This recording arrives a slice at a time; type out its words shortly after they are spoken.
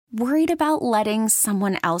Worried about letting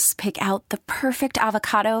someone else pick out the perfect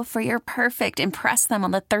avocado for your perfect impress them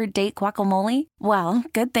on the third date guacamole? Well,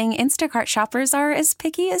 good thing Instacart shoppers are as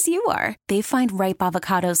picky as you are. They find ripe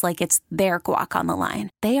avocados like it's their guac on the line.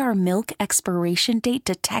 They are milk expiration date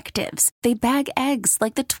detectives. They bag eggs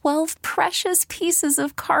like the 12 precious pieces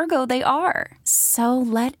of cargo they are. So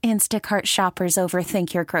let Instacart shoppers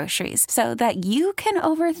overthink your groceries so that you can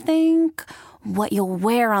overthink what you'll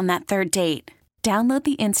wear on that third date. Download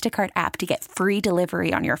the Instacart app to get free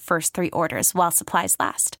delivery on your first 3 orders while supplies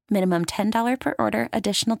last. Minimum $10 per order.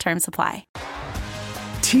 Additional terms apply.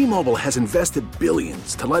 T-Mobile has invested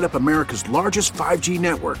billions to light up America's largest 5G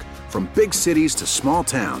network, from big cities to small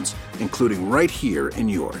towns, including right here in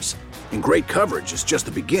yours. And great coverage is just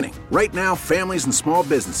the beginning. Right now, families and small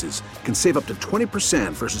businesses can save up to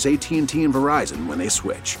 20% versus AT&T and Verizon when they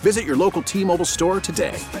switch. Visit your local T-Mobile store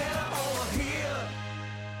today.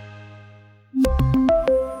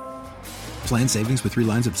 Plan savings with 3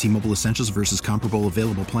 lines of T-Mobile Essentials versus comparable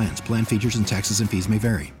available plans. Plan features and taxes and fees may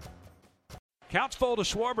vary. Counts full to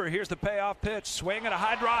Schwarber. Here's the payoff pitch. Swing and a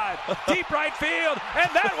high drive. Deep right field. And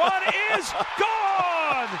that one is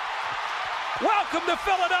gone. Welcome to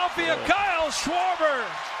Philadelphia, Kyle Schwarber.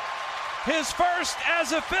 His first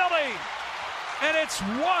as a Philly. And it's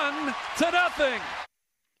 1-0.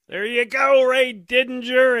 There you go, Ray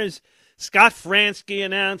Didinger, as Scott Fransky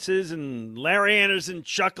announces and Larry Anderson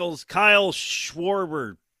chuckles. Kyle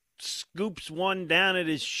Schwarber scoops one down at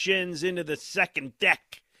his shins into the second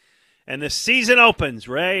deck. And the season opens,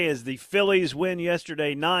 Ray, as the Phillies win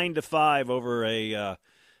yesterday 9-5 over a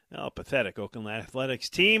pathetic Oakland Athletics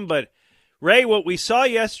team. But, Ray, what we saw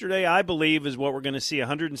yesterday, I believe, is what we're going to see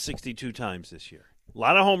 162 times this year. A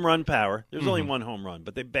lot of home run power. There's only one home run,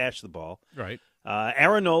 but they bashed the ball. Right.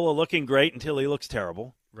 Aaron Nola looking great until he looks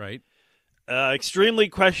terrible. Right. Extremely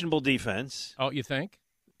questionable defense. Oh, you think?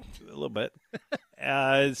 A little bit.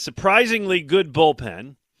 Surprisingly good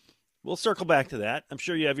bullpen. We'll circle back to that. I'm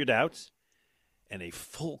sure you have your doubts. And a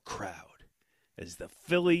full crowd as the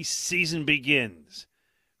Phillies season begins.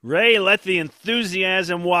 Ray, let the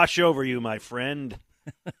enthusiasm wash over you, my friend.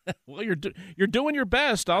 Well, you're doing your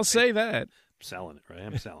best. I'll say that. I'm selling it, Ray.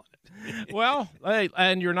 I'm selling it. Well, hey,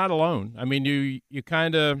 and you're not alone. I mean, you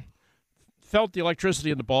kind of felt the electricity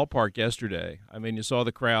in the ballpark yesterday. I mean, you saw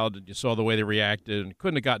the crowd, and you saw the way they reacted, and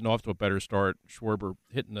couldn't have gotten off to a better start. Schwarber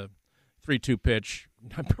hitting the 3-2 pitch,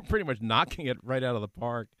 pretty much knocking it right out of the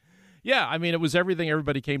park. Yeah, I mean, it was everything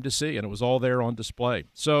everybody came to see, and it was all there on display.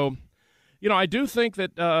 So, I do think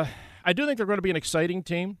that they're going to be an exciting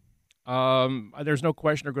team. There's no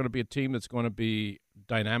question they're going to be a team that's going to be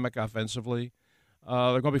dynamic offensively.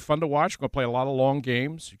 They're going to be fun to watch. We're going to play a lot of long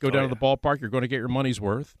games. You go down to the ballpark, you're going to get your money's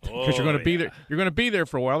worth because you're going to be there. You're going to be there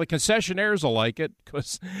for a while. The concessionaires will like it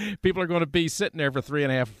because people are going to be sitting there for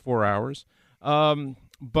 3.5 or 4 hours.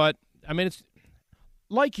 But I mean, it's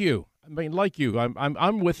like you.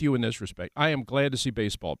 I'm with you in this respect. I am glad to see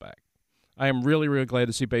baseball back. I am really, really glad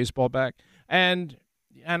to see baseball back. And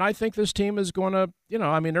I think this team is going to, they're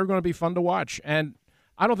going to be fun to watch. And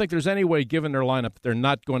I don't think there's any way, given their lineup, they're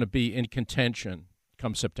not going to be in contention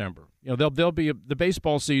come September. They'll be the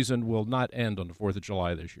baseball season will not end on the 4th of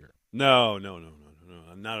July this year. No,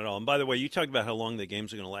 not at all. And by the way, you talked about how long the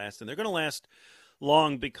games are going to last, and they're going to last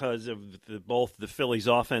long because of both the Phillies'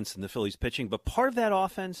 offense and the Phillies' pitching. But part of that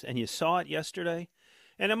offense, and you saw it yesterday,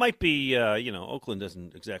 and it might be, Oakland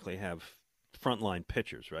doesn't exactly have frontline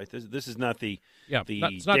pitchers, right? This is not the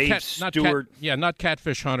Dave Stewart. Not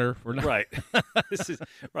Catfish Hunter. Right. This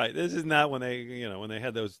is not when they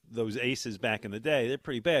had those aces back in the day. They're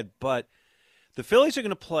pretty bad, but the Phillies are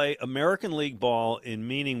going to play American League ball in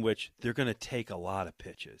meaning which they're going to take a lot of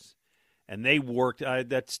pitches. And they worked.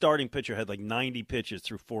 That starting pitcher had like 90 pitches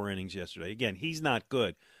through 4 innings yesterday. Again, he's not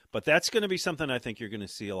good, but that's going to be something I think you're going to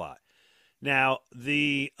see a lot. Now,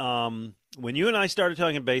 when you and I started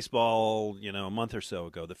talking baseball, a month or so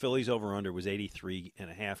ago, the Phillies over-under was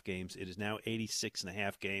 83.5 games. It is now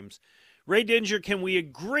 86.5 games. Ray Didinger, can we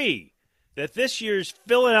agree that this year's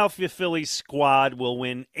Philadelphia Phillies squad will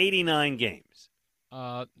win 89 games?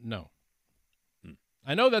 No.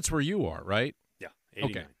 I know that's where you are, right? Yeah, 89.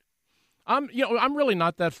 Okay. I'm really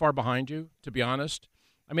not that far behind you, to be honest.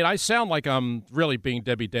 I mean, I sound like I'm really being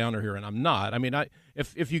Debbie Downer here, and I'm not. I mean,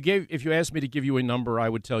 if you asked me to give you a number, I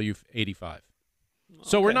would tell you 85.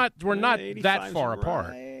 So okay. we're not that far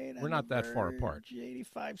apart. We're not that far apart.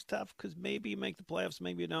 85's tough because maybe you make the playoffs,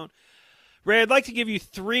 maybe you don't. Ray, I'd like to give you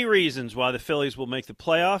 3 reasons why the Phillies will make the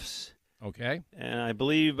playoffs. Okay. And I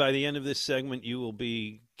believe by the end of this segment, you will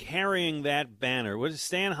be carrying that banner. What is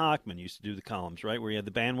Stan Hochman used to do the columns, right, where you had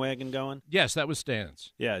the bandwagon going? Yes, that was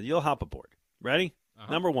Stan's. Yeah, you'll hop aboard. Ready?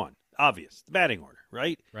 Number one, obvious, the batting order,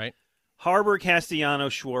 right? Right. Harper,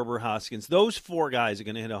 Castellanos, Schwarber, Hoskins. Those four guys are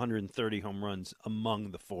going to hit 130 home runs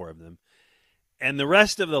among the four of them. And the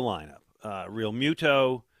rest of the lineup, Real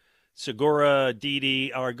Muto, Segura,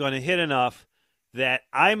 Didi, are going to hit enough that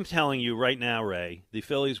I'm telling you right now, Ray, the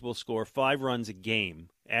Phillies will score 5 runs a game,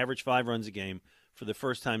 average 5 runs a game, for the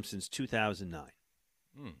first time since 2009.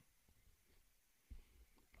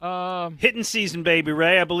 Hitting season, baby,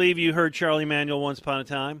 Ray. I believe you heard Charlie Manuel once upon a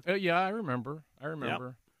time. Yeah, I remember.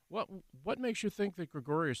 Yep. What makes you think that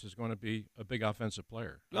Gregorius is going to be a big offensive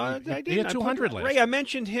player? I He had 200 last Ray, year. I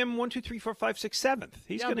mentioned him 1, 2, 3, 4, 5, 6, 7th.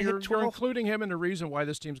 He's going to hit 12. You're including him in the reason why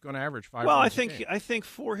this team's going to average 5 Well, runs a game. I think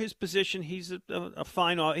for his position, he's a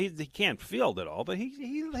fine. He can't field at all, but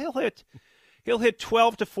he'll hit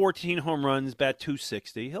 12 to 14 home runs, bat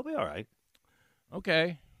 260. He'll be all right.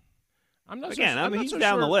 Okay. I'm not Again, so, I'm not he's so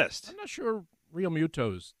down sure, the list. I'm not sure Real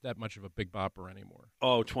Muto's that much of a big bopper anymore.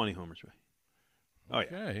 Oh, 20 homers, Ray. Oh, yeah.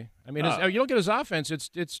 Okay. I mean, you look at his offense;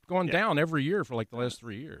 it's gone down every year for like the last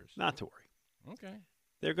 3 years. Not to worry. Okay.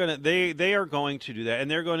 They are going to do that, and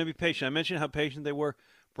they're going to be patient. I mentioned how patient they were.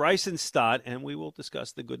 Bryson Stott, and we will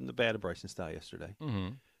discuss the good and the bad of Bryson Stott yesterday.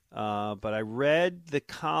 Mm-hmm. But I read the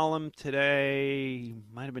column today.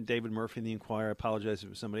 Might have been David Murphy in the Inquirer. I apologize if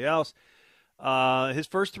it was somebody else. His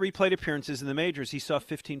first 3 plate appearances in the majors, he saw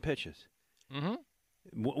 15 pitches. Mm-hmm.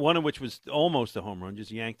 One of which was almost a home run, just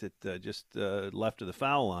yanked it just left of the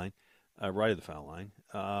foul line, right of the foul line.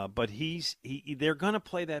 But they're going to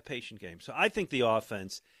play that patient game. So I think the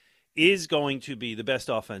offense is going to be the best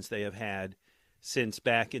offense they have had since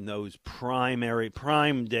back in those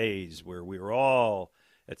prime days where we were all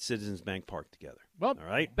at Citizens Bank Park together. Well, all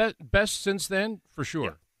right, best since then for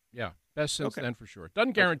sure. Yeah, best since then for sure.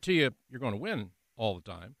 Doesn't guarantee you're going to win all the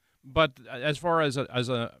time, but as far as an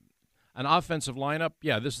offensive lineup,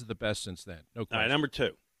 yeah, this is the best since then. No question. All right, number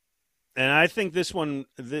 2. And I think this one,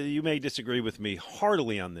 you may disagree with me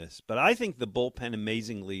heartily on this, but I think the bullpen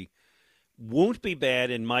amazingly won't be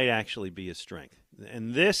bad and might actually be a strength.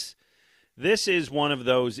 And this is one of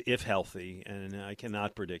those if healthy, and I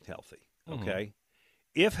cannot predict healthy, okay? Mm-hmm.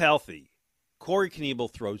 If healthy, Corey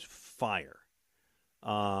Knebel throws fire.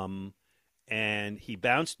 And he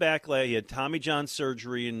bounced back. He had Tommy John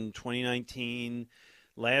surgery in 2019.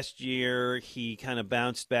 Last year, he kind of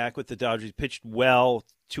bounced back with the Dodgers. He pitched well,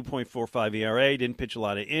 2.45 ERA, didn't pitch a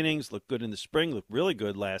lot of innings, looked good in the spring, looked really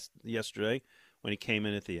good yesterday when he came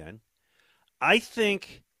in at the end. I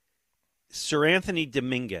think Sir Anthony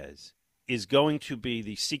Dominguez is going to be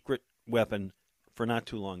the secret weapon for not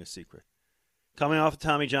too long a secret. Coming off of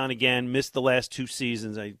Tommy John again, missed the last 2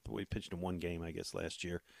 seasons. We pitched in 1 game, I guess, last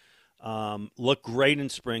year. Looked great in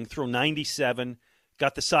spring, threw 97.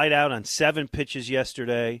 Got the side out on 7 pitches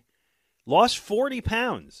yesterday. Lost 40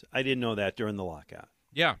 pounds. I didn't know that during the lockout.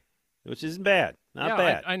 Yeah. Which isn't bad. Not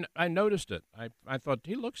bad. I noticed it. I thought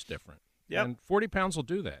he looks different. Yeah. And 40 pounds will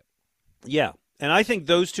do that. Yeah. And I think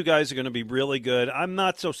those 2 guys are going to be really good. I'm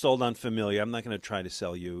not so sold on Familia. I'm not going to try to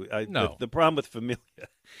sell you. No. The problem with Familia,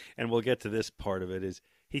 and we'll get to this part of it, is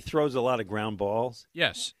he throws a lot of ground balls.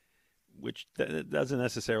 Yes. Which doesn't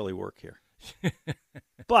necessarily work here.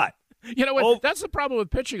 But you know what? That's the problem with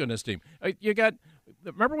pitching on this team.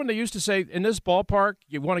 Remember when they used to say, in this ballpark,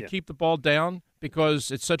 you want to keep the ball down because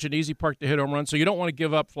it's such an easy park to hit home runs, so you don't want to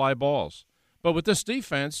give up fly balls. But with this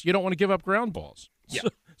defense, you don't want to give up ground balls. Yeah.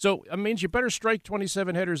 So it means you better strike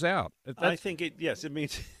 27 hitters out. I think it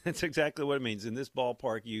means that's exactly what it means. In this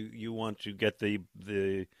ballpark, you want to get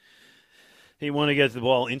you want to get the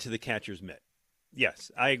ball into the catcher's mitt.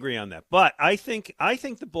 Yes, I agree on that. But I think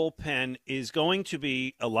the bullpen is going to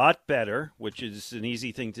be a lot better, which is an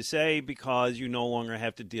easy thing to say because you no longer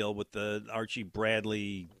have to deal with the Archie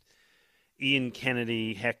Bradley, Ian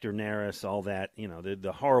Kennedy, Hector Neris, all that,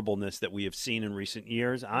 the horribleness that we have seen in recent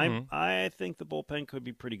years. Mm-hmm. I think the bullpen could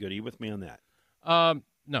be pretty good. Are you with me on that?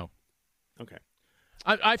 No. Okay.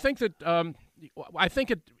 I think that what's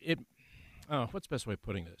the best way of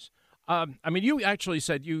putting this? You actually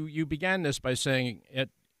said you began this by saying it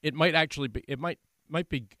might actually be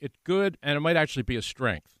it's good and it might actually be a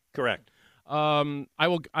strength. Correct. I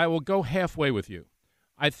will go halfway with you.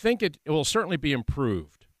 I think it will certainly be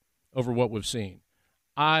improved over what we've seen.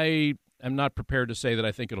 I am not prepared to say that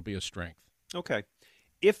I think it'll be a strength. Okay.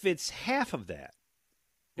 If it's half of that,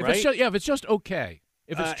 if right? it's just okay.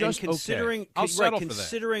 If it's just okay, I'll settle for that.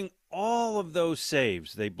 Considering all of those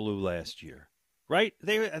saves they blew last year. Right?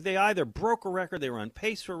 They either broke a record, they were on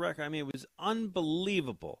pace for a record. I mean, it was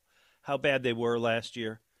unbelievable how bad they were last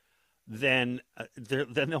year. Then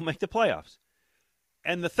they'll make the playoffs.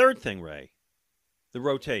 And the third thing, Ray, the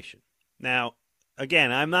rotation. Now,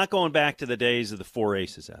 again, I'm not going back to the days of the four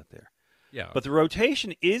aces out there. Yeah. But the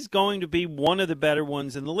rotation is going to be one of the better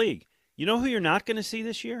ones in the league. You know who you're not going to see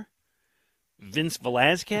this year? Vince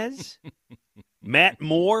Velasquez, Matt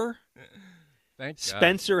Moore, Thank God.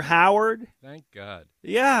 Spencer Howard. Thank God.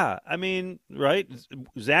 Yeah, I mean, right?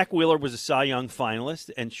 Zach Wheeler was a Cy Young finalist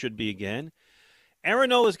and should be again. Aaron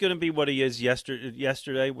Nola is going to be what he is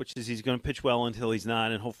yesterday, which is he's going to pitch well until he's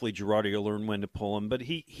not, and hopefully Girardi will learn when to pull him. But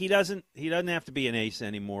he doesn't have to be an ace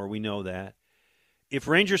anymore. We know that. If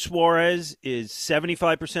Ranger Suarez is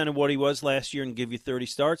 75% of what he was last year and give you 30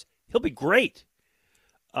 starts, he'll be great.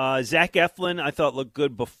 Zach Eflin, I thought, looked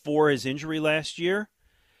good before his injury last year.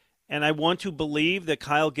 And I want to believe that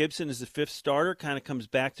Kyle Gibson is the fifth starter, kind of comes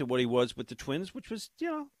back to what he was with the Twins, which was,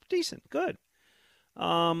 decent, good.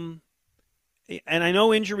 And I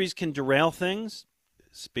know injuries can derail things.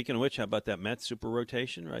 Speaking of which, how about that Mets super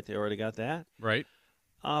rotation, right? They already got that. Right.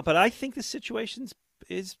 But I think the situation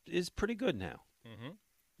is pretty good now. Mm-hmm.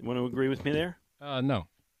 You want to agree with me there? No.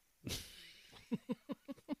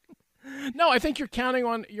 No, I think you're counting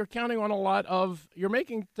on a lot of – you're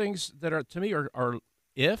making things that are, to me, are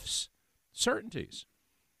ifs, certainties.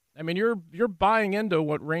 I mean, you're buying into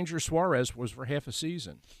what Ranger Suarez was for half a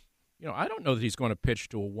season. I don't know that he's going to pitch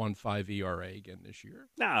to a 1.5 ERA again this year.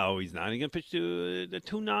 No, he's not. He's going to pitch to the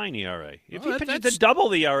 2.9 ERA. If he pitches that's to double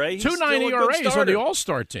the ERA, he's 2.9 still a ERA good is on starter. the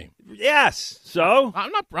All-Star team. Yes. So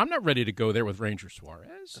I'm not ready to go there with Ranger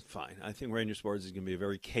Suarez. Fine. I think Ranger Suarez is going to be a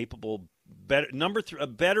very capable, better number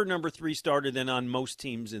 3 starter than on most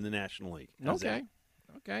teams in the National League. How's that?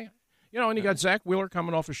 Okay. And you got Zach Wheeler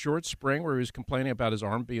coming off a short spring where he was complaining about his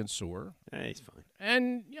arm being sore. Hey, he's fine.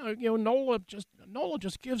 And Nola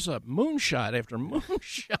just gives up moonshot after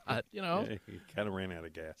moonshot. Yeah, he kind of ran out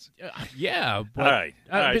of gas. Yeah. But,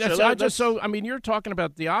 all right. You're talking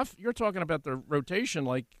about the rotation.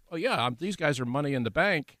 Like, these guys are money in the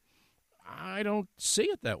bank. I don't see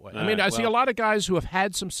it that way. I see a lot of guys who have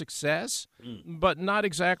had some success, but not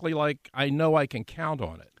exactly like I know I can count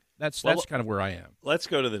on it. That's kind of where I am. Let's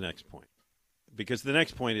go to the next point, because the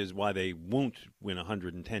next point is why they won't win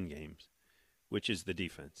 110 games, which is the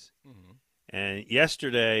defense. Mm-hmm. And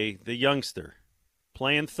yesterday, the youngster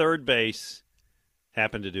playing third base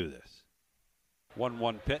happened to do this.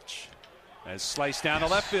 1-1 pitch as sliced down the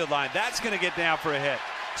left field line. That's going to get down for a hit.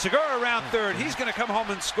 Segura around third. He's going to come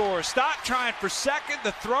home and score. Stock trying for second.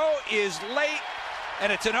 The throw is late,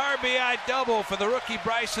 and it's an RBI double for the rookie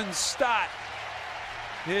Bryson Stott.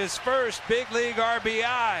 His first big league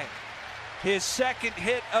RBI. His second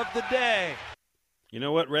hit of the day. You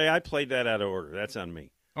know what, Ray? I played that out of order. That's on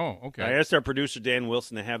me. Oh, okay. I asked our producer, Dan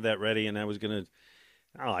Wilson, to have that ready, and I was going to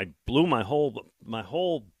I blew my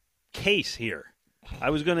whole case here.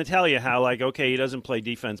 I was going to tell you how, he doesn't play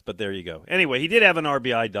defense, but there you go. Anyway, he did have an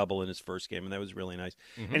RBI double in his first game, and that was really nice.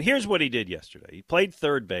 Mm-hmm. And here's what he did yesterday. He played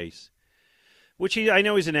third base, which I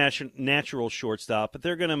know he's a natural shortstop, but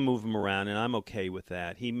they're going to move him around, and I'm okay with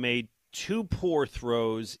that. He made 2 poor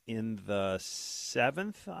throws in the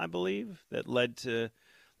 7th, I believe, that led to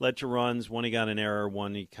runs. One he got an error,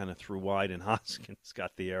 one he kind of threw wide, and Hoskins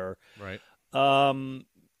got the error. Right. And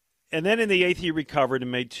then in the 8th, he recovered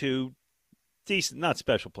and made 2 decent, not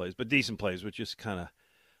special plays, but decent plays, which just kind of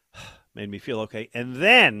made me feel okay. And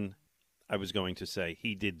then I was going to say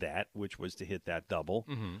he did that, which was to hit that double.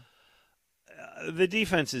 Mm-hmm. The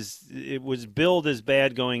defense it was billed as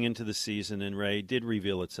bad going into the season, and Ray did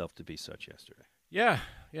reveal itself to be such yesterday. Yeah.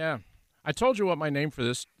 I told you what my name for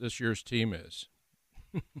this year's team is.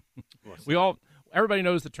 Everybody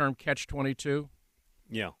knows the term catch-22.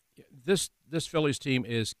 Yeah. This Phillies team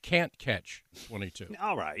is can't catch 22.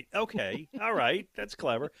 All right. Okay. All right. That's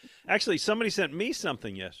clever. Actually, somebody sent me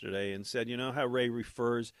something yesterday and said, you know how Ray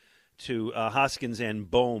refers to Hoskins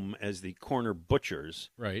and Bohm as the corner butchers.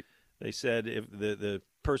 Right. They said if the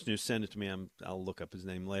person who sent it to me, I'll look up his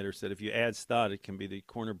name later, said if you add Stott, it can be the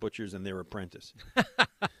corner butchers and their apprentice.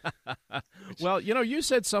 Well, you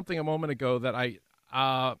said something a moment ago that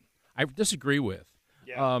I disagree with.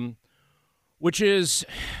 Yeah. Which is,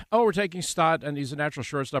 we're taking Stott and he's a natural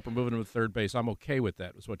shortstop. We're moving him to third base. I'm okay with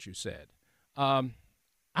that, was what you said. I'm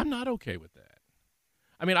not okay with that.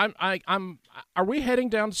 I mean, are we heading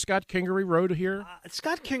down Scott Kingery Road here?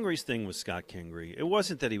 Scott Kingery's thing was Scott Kingery. It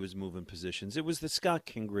wasn't that he was moving positions. It was that Scott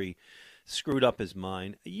Kingery screwed up his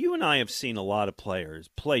mind. You and I have seen a lot of players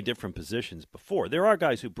play different positions before. There are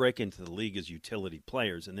guys who break into the league as utility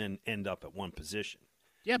players and then end up at one position.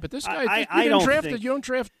 Yeah, but this guy, you don't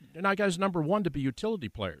draft guys number 1 to be utility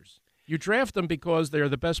players. You draft them because they're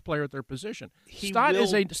the best player at their position. Stott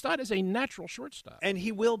is a natural shortstop, and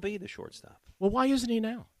he will be the shortstop. Well, why isn't he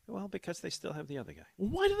now? Well, because they still have the other guy.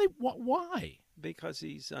 Why? because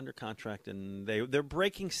he's under contract, and they're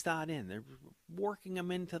breaking Stott in. They're working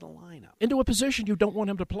him into the lineup. Into a position you don't want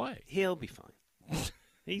him to play. He'll be fine.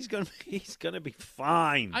 He's gonna be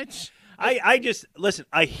fine. I I just listen.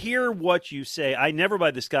 I hear what you say. I never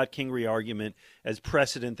buy the Scott Kingery argument as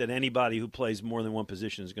precedent that anybody who plays more than one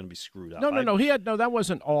position is going to be screwed up. No. That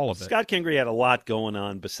wasn't all of it. Scott Kingery had a lot going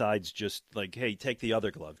on besides just like, hey, take the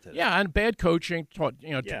other glove today. Yeah, and bad coaching taught,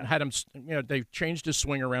 Yeah. had him, they changed his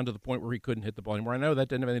swing around to the point where he couldn't hit the ball anymore. I know that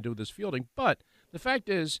didn't have anything to do with his fielding, but the fact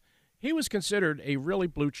is he was considered a really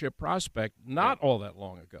blue chip prospect not all that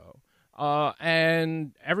long ago.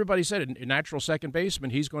 And everybody said a natural second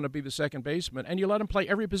baseman, he's going to be the second baseman, and you let him play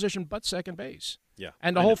every position but second base. Yeah.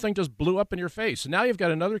 And the whole thing just blew up in your face. And now you've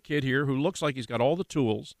got another kid here who looks like he's got all the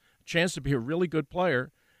tools, a chance to be a really good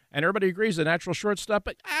player, and everybody agrees the natural shortstop,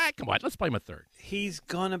 but come on, let's play him a third. He's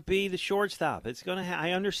going to be the shortstop. It's going to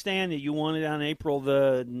I understand that you want it on April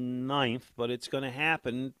the 9th, but it's going to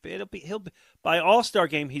happen. By All-Star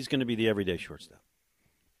game, he's going to be the everyday shortstop.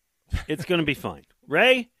 It's going to be fine.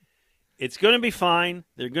 Ray, it's going to be fine.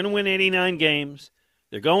 They're going to win 89 games.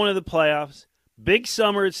 They're going to the playoffs. Big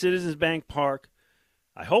summer at Citizens Bank Park.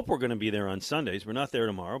 I hope we're going to be there on Sundays. We're not there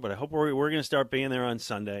tomorrow, but I hope we're going to start being there on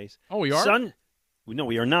Sundays. Oh, we are? No,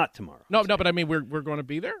 we are not tomorrow. No, but I mean we're going to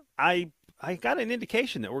be there? I got an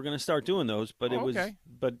indication that we're going to start doing those, but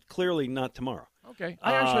but clearly not tomorrow. Okay.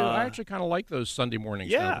 I actually kind of like those Sunday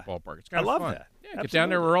mornings down at the ballpark. It's kind of love fun. that. Yeah, Absolutely. get down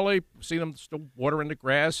there early, see them still watering the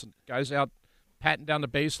grass, and guys out patting down the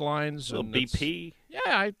baselines. A little BP. Yeah,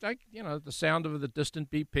 I the sound of the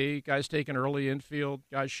distant BP, guys taking early infield,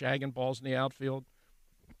 guys shagging balls in the outfield,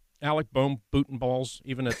 Alec Bohm booting balls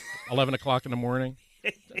even at 11 o'clock in the morning.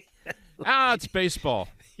 It's baseball.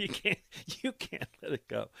 You can't let it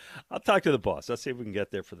go. I'll talk to the boss. I'll see if we can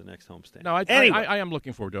get there for the next homestand. No, anyway. I am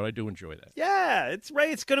looking forward to it. I do enjoy that. Yeah, it's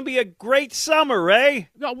Ray. It's going to be a great summer, Ray.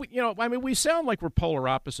 No, we sound like we're polar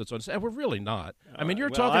opposites on this, and we're really not. I mean,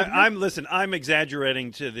 you're talking. I'm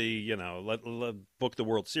exaggerating to the let book the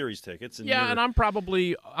World Series tickets. And and I'm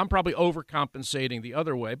probably overcompensating the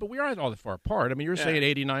other way, but we aren't all that far apart. I mean, you're saying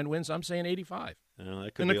 89 wins. I'm saying 85.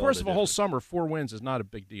 In the course of a whole summer, 4 wins is not a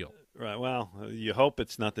big deal. Right. Well, you hope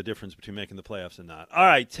it's not the difference between making the playoffs and not. All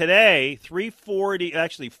right. Today,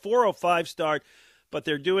 4:05 start, but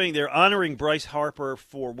they're honoring Bryce Harper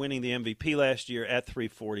for winning the MVP last year at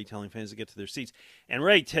 3:40, telling fans to get to their seats. And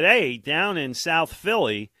Ray, today down in South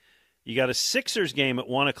Philly, you got a Sixers game at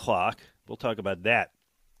 1:00. We'll talk about that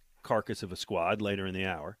carcass of a squad later in the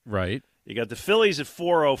hour. Right. You got the Phillies at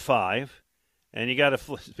 4:05. And you got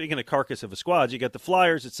speaking of carcass of a squad, you got the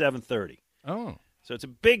Flyers at 7:30. Oh, so it's a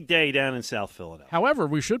big day down in South Philadelphia. However,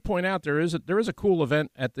 we should point out there is a cool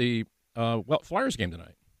event at the Flyers game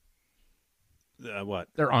tonight. What?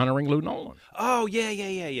 They're honoring Lou Nolan. Oh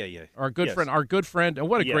yeah. Our good friend, and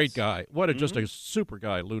what a great guy! What just a Mm-hmm. super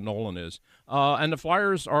guy Lou Nolan is. And the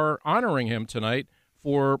Flyers are honoring him tonight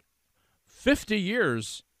for 50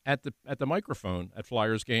 years at the microphone at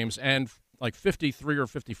Flyers games and like 53 or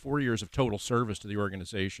 54 years of total service to the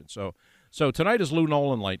organization. So tonight is Lou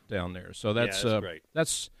Nolan light down there. So that's great.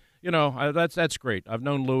 That's great. I've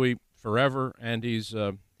known Louie forever, and he's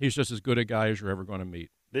just as good a guy as you're ever going to meet.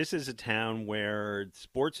 This is a town where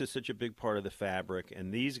sports is such a big part of the fabric,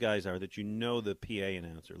 and these guys are that the PA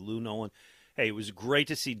announcer, Lou Nolan. Hey, it was great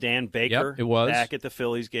to see Dan Baker back at the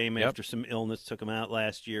Phillies game after some illness took him out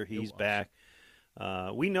last year. He's back.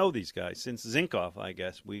 We know these guys since Zinkoff, I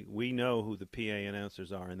guess. We know who the PA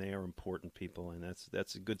announcers are, and they are important people, and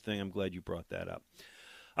that's a good thing. I'm glad you brought that up.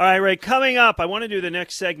 All right, Ray, coming up, I want to do the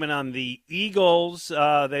next segment on the Eagles.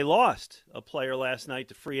 They lost a player last night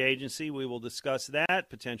to free agency. We will discuss that,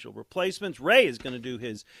 potential replacements. Ray is going to do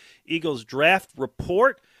his Eagles draft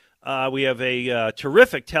report. We have a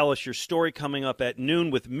terrific Tell Us Your Story coming up at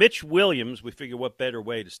noon with Mitch Williams. We figure what better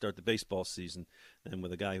way to start the baseball season than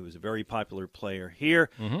with a guy who is a very popular player here.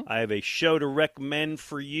 Mm-hmm. I have a show to recommend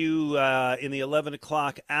for you in the 11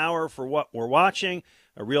 o'clock hour for what we're watching,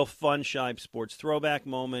 a real fun Shibe Sports throwback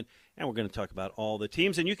moment, and we're going to talk about all the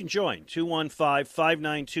teams. And you can join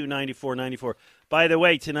 215-592-9494. By the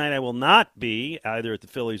way, tonight I will not be either at the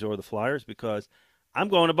Phillies or the Flyers because I'm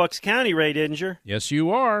going to Bucks County, Ray Didinger. Yes,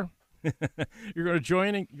 you are. You're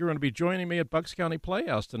going to be joining me at Bucks County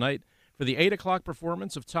Playhouse tonight for the 8 o'clock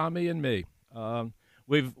performance of Tommy and Me.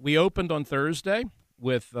 We opened on Thursday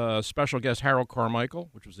with special guest Harold Carmichael,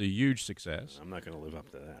 which was a huge success. I'm not going to live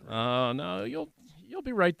up to that. Right? No, you'll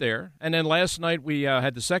be right there. And then last night we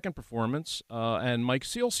had the second performance, and Mike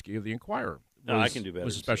Sealski of the Inquirer. I can do better.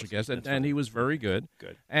 Was a special guest, and he was very good.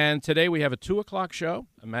 Good. And today we have a 2 o'clock show,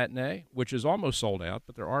 a matinee, which is almost sold out,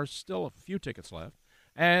 but there are still a few tickets left.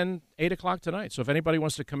 and 8 o'clock tonight. So if anybody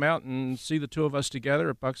wants to come out and see the two of us together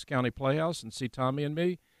at Bucks County Playhouse and see Tommy and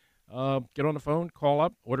me, get on the phone, call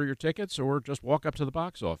up, order your tickets, or just walk up to the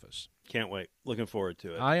box office. Can't wait. Looking forward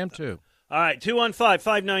to it. I am too. All right,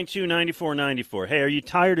 215-592-9494. Hey, are you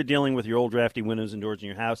tired of dealing with your old drafty windows and doors in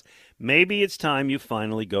your house? Maybe it's time you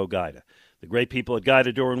finally go Guida. The great people at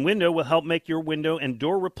Guida Door and Window will help make your window and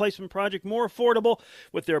door replacement project more affordable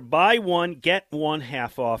with their buy one, get one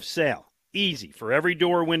half off sale. Easy. For every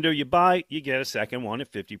door or window you buy, you get a second one at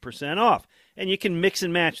 50% off. And you can mix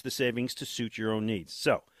and match the savings to suit your own needs.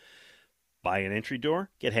 So, buy an entry door,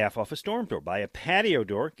 get half off a storm door. Buy a patio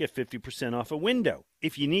door, get 50% off a window.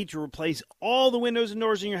 If you need to replace all the windows and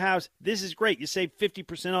doors in your house, this is great. You save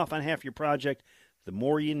 50% off on half your project. The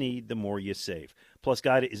more you need, the more you save. Plus,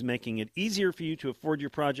 Guida is making it easier for you to afford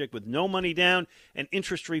your project with no money down and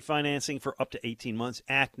interest-free financing for up to 18 months.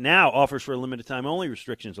 Act now. Offers for a limited time only.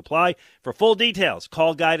 Restrictions apply. For full details,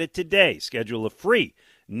 call Guida today. Schedule a free,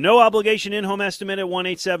 no-obligation in-home estimate at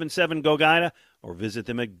 1-877-GO-GUIDA or visit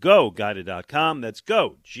them at GoGuida.com. That's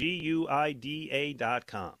go,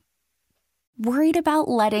 GUIDA.com. Worried about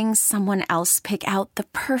letting someone else pick out the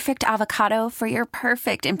perfect avocado for your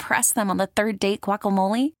perfect impress them on the third date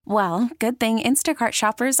guacamole? Well, good thing Instacart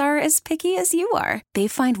shoppers are as picky as you are. They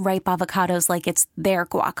find ripe avocados like it's their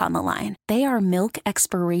guac on the line. They are milk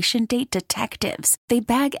expiration date detectives. They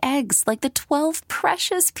bag eggs like the 12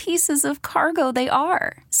 precious pieces of cargo they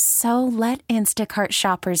are. So let Instacart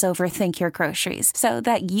shoppers overthink your groceries so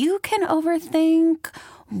that you can overthink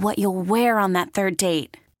what you'll wear on that third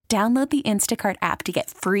date. Download the Instacart app to get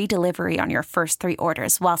free delivery on your first 3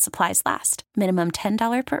 orders while supplies last. Minimum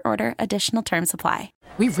 $10 per order. Additional terms apply.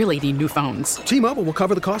 We really need new phones. T-Mobile will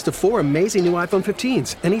cover the cost of 4 amazing new iPhone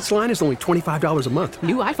 15s, and each line is only $25 a month.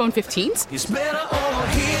 New iPhone 15s? It's better over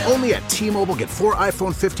here. Only at T-Mobile, get 4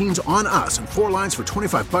 iPhone 15s on us and 4 lines for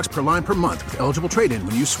 $25 per line per month with eligible trade-in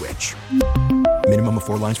when you switch. Minimum of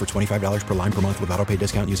 4 lines for $25 per line per month with autopay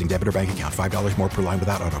discount using debit or bank account. $5 more per line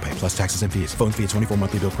without autopay, plus taxes and fees. Phone fee at 24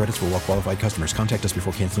 monthly bill credits for well-qualified customers. Contact us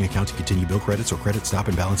before canceling account to continue bill credits or credit stop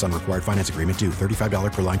and balance on required finance agreement due.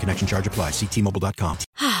 $35 per line connection charge applies. See T-Mobile.com.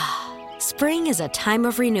 Spring is a time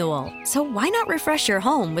of renewal, so why not refresh your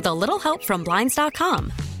home with a little help from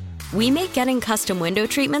Blinds.com? We make getting custom window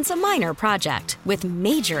treatments a minor project with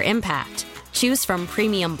major impact. Choose from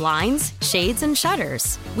premium blinds, shades, and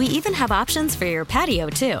shutters. We even have options for your patio,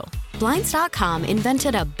 too. Blinds.com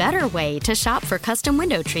invented a better way to shop for custom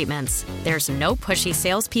window treatments. There's no pushy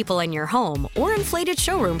salespeople in your home or inflated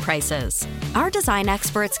showroom prices. Our design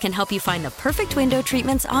experts can help you find the perfect window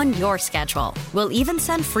treatments on your schedule. We'll even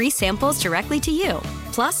send free samples directly to you.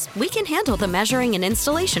 Plus, we can handle the measuring and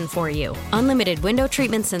installation for you. Unlimited window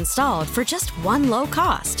treatments installed for just one low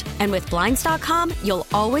cost. And with Blinds.com, you'll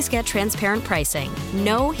always get transparent pricing.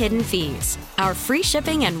 No hidden fees. Our free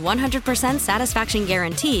shipping and 100% satisfaction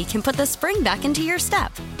guarantee can put the spring back into your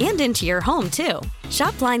step and into your home, too.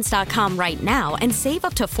 Shop Blinds.com right now and save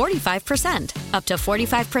up to 45%. Up to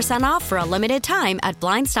 45% off for a limited time at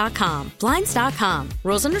Blinds.com. Blinds.com.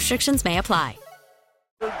 Rules and restrictions may apply.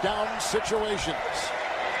 Down situations.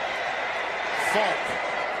 Falk.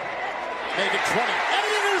 Make it 20. And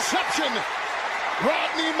an interception.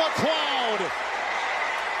 Rodney McLeod.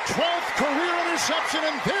 12th career interception,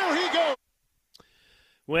 and there he goes.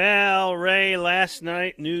 Well, Ray, last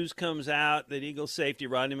night news comes out that Eagles safety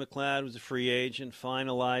Rodney McLeod was a free agent,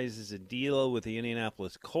 finalizes a deal with the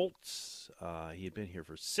Indianapolis Colts. He had been here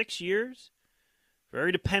for 6 years.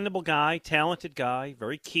 Very dependable guy, talented guy,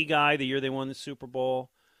 very key guy the year they won the Super Bowl.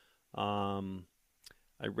 I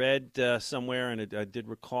read somewhere, and I did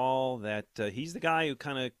recall that he's the guy who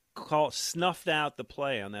kind of snuffed out the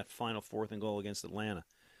play on that final 4th and goal against Atlanta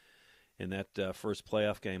in that first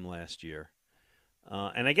playoff game last year.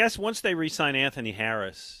 And I guess once they re-signed Anthony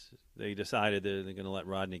Harris, they decided they're going to let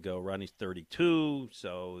Rodney go. Rodney's 32,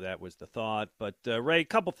 so that was the thought. But, Ray, a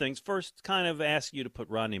couple things. First, kind of ask you to put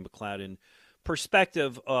Rodney McLeod in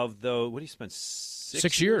perspective of what did he spend?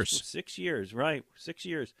 6 years. 6 years, right. 6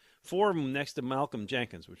 years. 4 of them next to Malcolm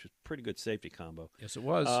Jenkins, which was a pretty good safety combo. Yes, it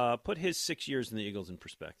was. Put his 6 years in the Eagles in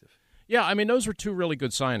perspective. Yeah, I mean, those were 2 really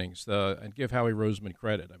good signings. And give Howie Roseman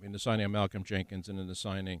credit. I mean, the signing of Malcolm Jenkins and then the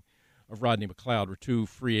signing of Rodney McLeod were 2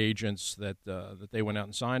 free agents that they went out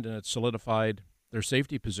and signed, and it solidified their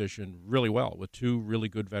safety position really well with 2 really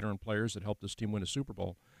good veteran players that helped this team win a Super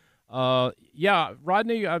Bowl. Yeah,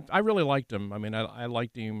 Rodney, I really liked him. I mean, I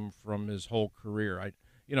liked him from his whole career.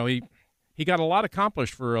 He got a lot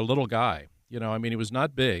accomplished for a little guy. I mean, he was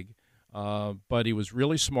not big, but he was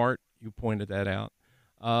really smart. You pointed that out,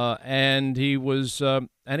 and he was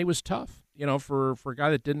tough. For a guy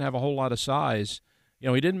that didn't have a whole lot of size.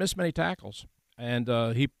 he didn't miss many tackles, and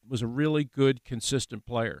he was a really good, consistent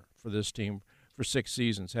player for this team for 6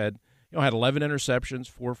 seasons. Had 11 interceptions,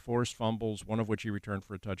 4 forced fumbles, one of which he returned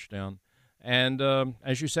for a touchdown, and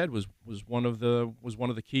as you said, was one of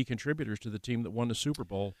the key contributors to the team that won the Super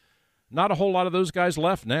Bowl. Not a whole lot of those guys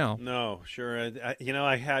left now. No, sure.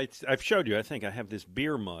 I've showed you. I think I have this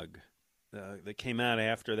beer mug that came out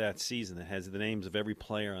after that season that has the names of every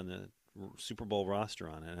player on the Super Bowl roster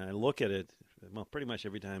on it. And I look at it, pretty much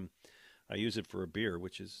every time I use it for a beer,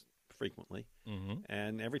 which is frequently. Mm-hmm.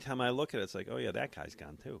 And every time I look at it, it's like, oh yeah, that guy's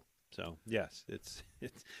gone too. So yes, it's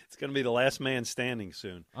going to be the last man standing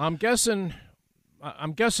soon. I'm guessing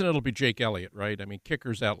it'll be Jake Elliott, right? I mean,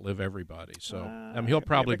 kickers outlive everybody, so he'll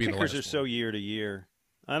probably be the last. Kickers are so year to year.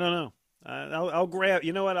 I don't know. I'll grab.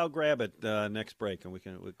 You know what? I'll grab it next break, and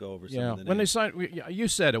we'll go over some of the names. When they signed, you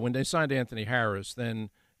said it. When they signed Anthony Harris, then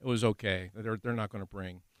it was okay. They're not going to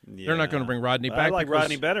bring. Yeah. They're not going to bring Rodney back. I like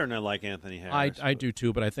Rodney better than I like Anthony Harris. I do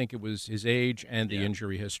too, but I think it was his age and the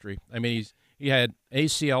injury history. I mean, he had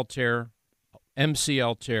ACL tear,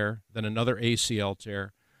 MCL tear, then another ACL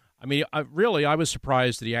tear. I mean, I was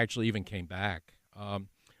surprised that he actually even came back. And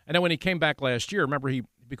then when he came back last year, remember,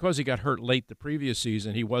 because he got hurt late the previous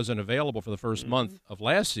season, he wasn't available for the first month of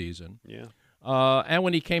last season. Yeah. And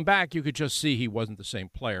when he came back, you could just see he wasn't the same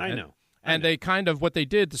player. I know. They kind of, what they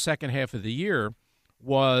did the second half of the year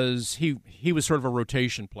was he was sort of a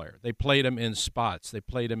rotation player. They played him in spots. They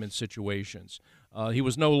played him in situations. He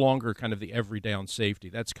was no longer kind of the every down safety.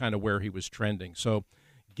 That's kind of where he was trending. So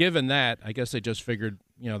given that, I guess they just figured,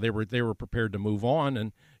 they were prepared to move on,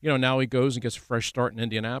 and now he goes and gets a fresh start in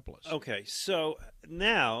Indianapolis. Okay, so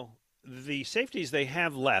now the safeties they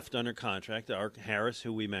have left under contract are Harris,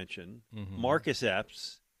 who we mentioned, Marcus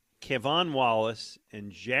Epps, Kevon Wallace,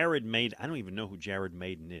 and Jared Maiden. I don't even know who Jared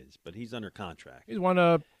Maiden is, but he's under contract. He's one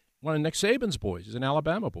of Nick Saban's boys. He's an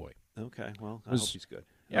Alabama boy. Okay, well, I hope he's good.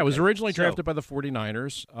 Yeah, okay. Was originally drafted by the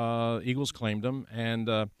 49ers. Eagles claimed him, and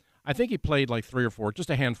I think he played like 3 or 4,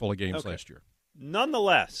 just a handful of games last year.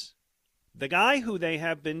 Nonetheless, the guy who they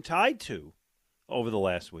have been tied to over the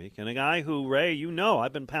last week, and a guy who, Ray,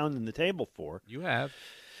 I've been pounding the table for. You have.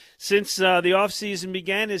 Since the offseason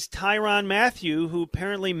began, is Tyrann Mathieu, who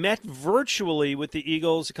apparently met virtually with the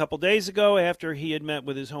Eagles a couple days ago after he had met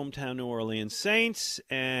with his hometown New Orleans Saints.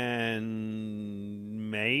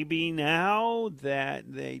 And maybe now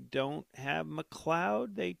that they don't have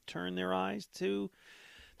McLeod, they turn their eyes to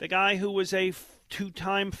the guy who was a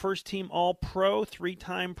 2-time first-team All-Pro,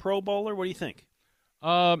 3-time Pro Bowler. What do you think?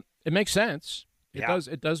 It makes sense. It does.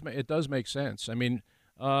 It does make sense. I mean,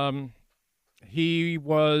 he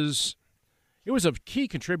was a key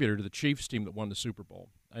contributor to the Chiefs team that won the Super Bowl.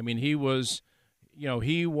 I mean, he was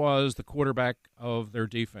the quarterback of their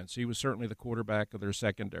defense. He was certainly the quarterback of their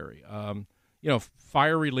secondary.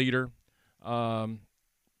 Fiery leader,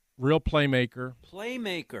 real playmaker.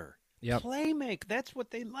 Playmaker. Yep. Playmaker. That's what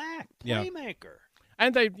they lack. Playmaker.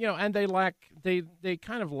 And they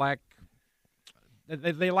kind of lack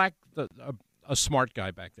a smart guy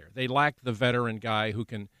back there. They lack the veteran guy who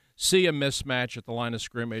can see a mismatch at the line of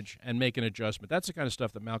scrimmage and make an adjustment. That's the kind of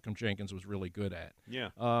stuff that Malcolm Jenkins was really good at. Yeah.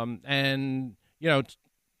 And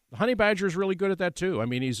Honey Badger is really good at that too. I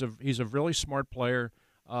mean, he's a really smart player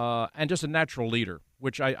and just a natural leader,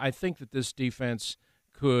 which I think that this defense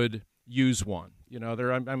could use one.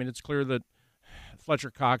 It's clear that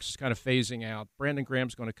Fletcher Cox is kind of phasing out. Brandon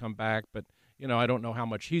Graham's going to come back, but I don't know how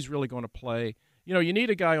much he's really going to play. You need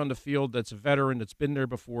a guy on the field that's a veteran, that's been there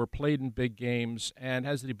before, played in big games, and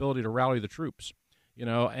has the ability to rally the troops.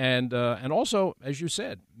 And also, as you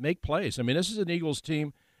said, make plays. I mean, this is an Eagles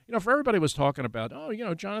team. If everybody was talking about,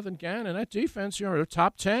 Jonathan Gannon, that defense, they're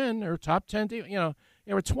top 10 or top 10.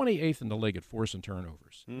 They were 28th in the league at forcing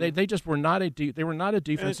turnovers. They just were not they were not a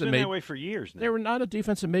defense that made that way for years now. They were not a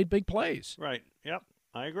defense that made big plays. Right. Yep.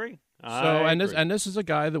 I agree. This is a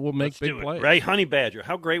guy that will make big plays. Right, Honey Badger.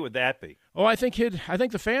 How great would that be? Oh, I think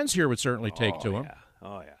the fans here would certainly take to him.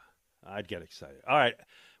 Oh yeah. I'd get excited. All right.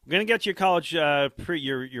 We're going to get to your college your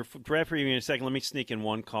draft preview in a second. Let me sneak in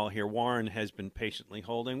one call here. Warren has been patiently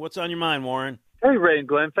holding. What's on your mind, Warren? Hey, Ray and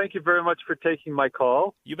Glenn. Thank you very much for taking my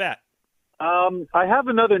call. You bet. I have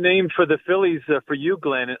another name for the Phillies for you,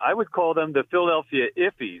 Glenn, and I would call them the Philadelphia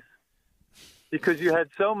Iffies, because you had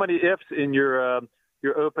so many ifs in your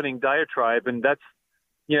opening diatribe, and that's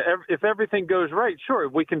if everything goes right, sure,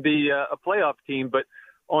 we can be a playoff team, but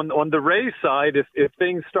on the Rays side, if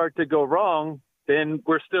things start to go wrong, then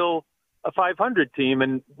we're still a 500 team,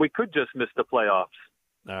 and we could just miss the playoffs.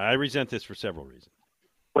 I resent this for several reasons.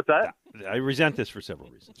 What's that? I resent this for several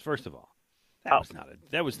reasons. First of all,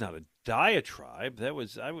 that was not a diatribe. That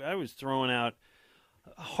was I was throwing out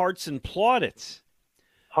hearts and plaudits.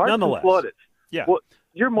 Hearts and plaudits. Yeah. Well,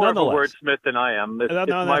 you're more of a wordsmith than I am. No,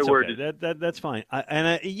 my that's word okay. That's fine.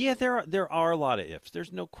 There are a lot of ifs.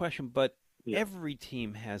 There's no question, but every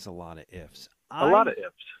team has a lot of ifs. A lot of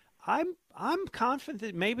ifs. I'm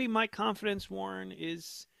confident. Maybe my confidence, Warren,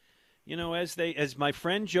 is, as my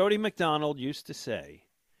friend Jody McDonald used to say,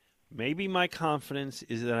 maybe my confidence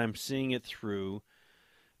is that I'm seeing it through.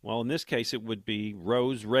 Well, in this case, it would be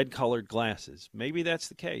rose red-colored glasses. Maybe that's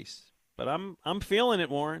the case, but I'm feeling it,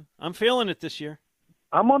 Warren. I'm feeling it this year.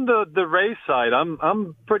 I'm on the Rays side.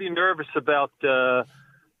 I'm pretty nervous about the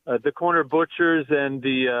Corner Butchers and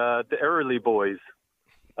the Early boys,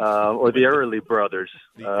 or the Early brothers.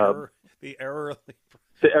 The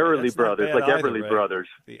Early brothers, like either, Everly right? brothers.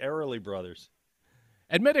 The Early brothers.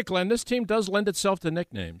 Admit it, Glenn, this team does lend itself to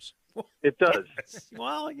nicknames. It does.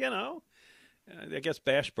 Well, I guess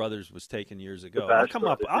Bash Brothers was taken years ago.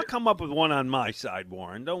 I'll come up with one on my side,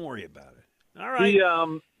 Warren. Don't worry about it. All right.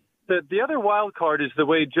 The other wild card is the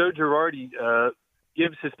way Joe Girardi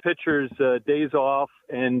gives his pitchers days off,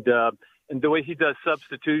 and the way he does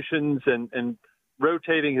substitutions and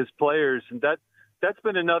rotating his players, and that's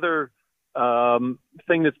been another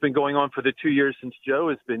thing that's been going on for the 2 years since Joe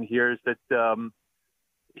has been here, is that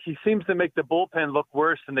he seems to make the bullpen look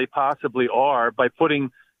worse than they possibly are by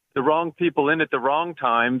putting the wrong people in at the wrong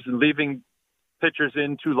times and leaving pitchers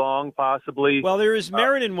in too long, possibly. Well, there is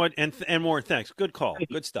merit in what, and Warren, thanks. Good call.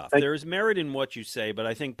 Good stuff. There is merit in what you say, but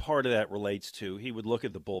I think part of that relates to he would look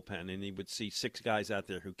at the bullpen and he would see 6 guys out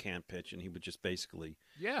there who can't pitch, and he would just basically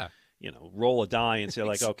roll a die and say,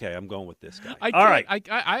 like, okay, I'm going with this guy. All right.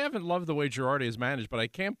 I haven't loved the way Girardi is managed, but I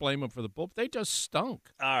can't blame him for the bullpen. They just stunk.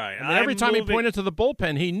 All right. I mean, every time he pointed to the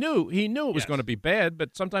bullpen, he knew it was going to be bad,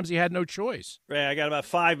 but sometimes he had no choice. Ray, I got about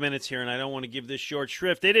 5 minutes here, and I don't want to give this short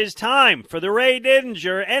shrift. It is time for the Ray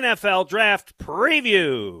Didinger NFL Draft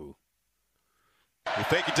Preview. We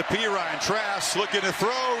fake it to Pirine. Trask looking to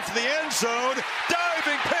throw for the end zone.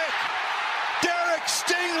 Diving pick. Derek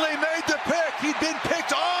Stingley made the pick. He'd been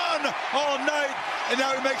picked on all night, and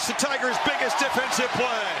now he makes the Tigers' biggest defensive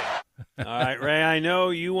play. All right, Ray, I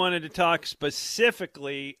know you wanted to talk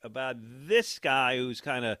specifically about this guy who's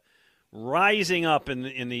kind of rising up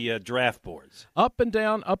in the draft boards. Up and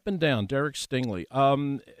down, Derek Stingley.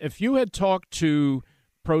 If you had talked to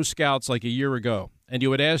pro scouts like a year ago and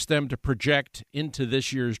you had asked them to project into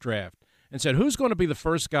this year's draft and said, who's going to be the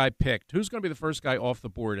first guy picked? Who's going to be the first guy off the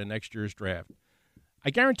board in next year's draft? I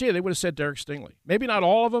guarantee you they would have said Derek Stingley. Maybe not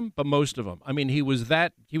all of them, but most of them. I mean, he was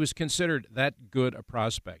considered that good a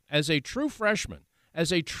prospect. As a true freshman,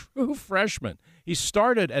 he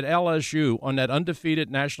started at LSU on that undefeated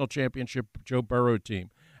national championship Joe Burrow team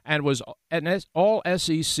and was an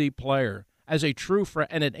all-SEC player as a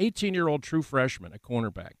and an 18-year-old true freshman at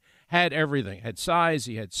cornerback. Had everything. Had size,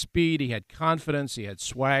 he had speed, he had confidence, he had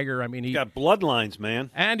swagger. I mean, he got bloodlines, man.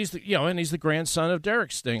 And he's the grandson of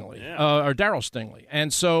Derek Stingley, or Darryl Stingley.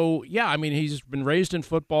 And so, I mean, he's been raised in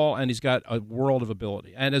football and he's got a world of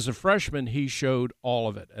ability. And as a freshman, he showed all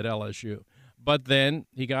of it at LSU. But then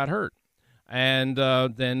he got hurt. And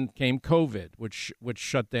then came COVID, which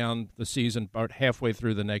shut down the season about halfway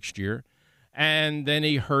through the next year. And then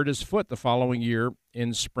he hurt his foot the following year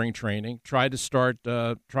in spring training. Tried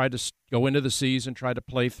to go into the season, tried to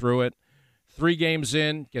play through it. 3 games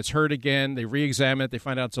in, gets hurt again. They re-examine it. They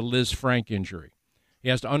find out it's a Liz Frank injury. He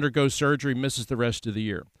has to undergo surgery, misses the rest of the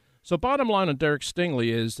year. So bottom line on Derek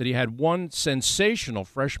Stingley is that he had one sensational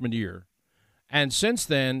freshman year. And since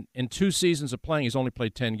then, in 2 seasons of playing, he's only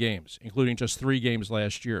played 10 games, including just 3 games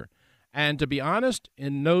last year. And to be honest,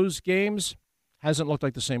 in those games, hasn't looked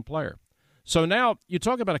like the same player. So now you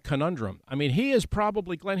talk about a conundrum. I mean, he is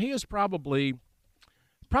probably the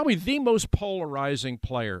most polarizing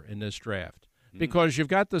player in this draft because you've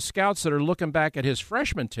got the scouts that are looking back at his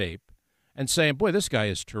freshman tape and saying, boy, this guy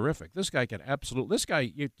is terrific. This guy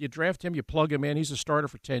you draft him, you plug him in, he's a starter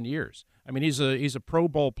for 10 years. I mean, he's a Pro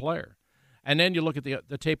Bowl player. And then you look at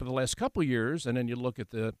the tape of the last couple of years, and then you look at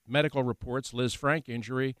the medical reports, Liz Frank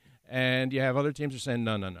injury, and you have other teams that are saying,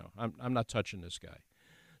 no, I'm not touching this guy.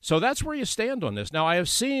 So that's where you stand on this. Now, I have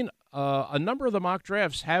seen a number of the mock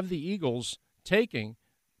drafts have the Eagles taking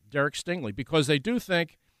Derek Stingley because they do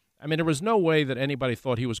think, I mean, there was no way that anybody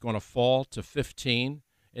thought he was going to fall to 15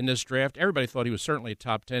 in this draft. Everybody thought he was certainly a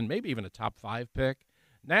top 10, maybe even a top 5 pick.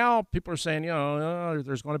 Now people are saying,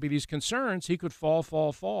 there's going to be these concerns. He could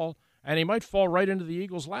fall, and he might fall right into the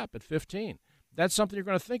Eagles' lap at 15. That's something you're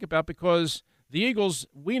going to think about because the Eagles,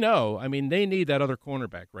 we know, I mean, they need that other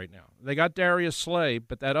cornerback right now. They got Darius Slay,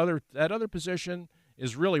 but that other position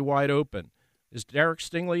is really wide open. Is Derek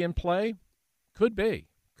Stingley in play? Could be.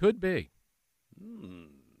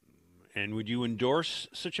 And would you endorse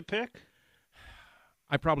such a pick?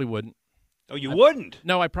 I probably wouldn't. Oh, you wouldn't?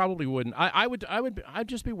 No, I probably wouldn't. I'd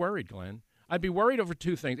just be worried, Glenn. I'd be worried over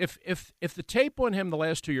two things. If the tape on him the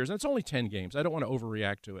last 2 years, and it's only 10 games, I don't want to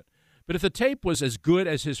overreact to it. But if the tape was as good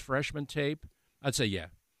as his freshman tape, I'd say yeah.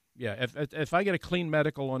 Yeah, if I get a clean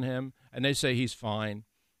medical on him and they say he's fine,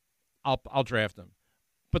 I'll draft him.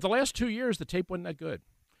 But the last 2 years, the tape wasn't that good.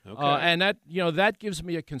 Okay. And that gives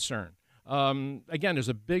me a concern. Again, there's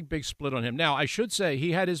a big split on him. Now, I should say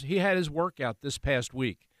he had his workout this past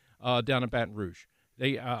week down in Baton Rouge.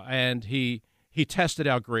 And he tested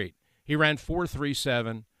out great. He ran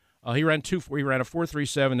 4.37. He ran a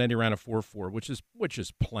 4.37, then he ran a 4.4, which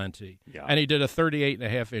is plenty. Yeah. And he did a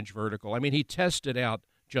 38.5-inch vertical. I mean, he tested out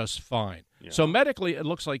just fine. Yeah. So medically, it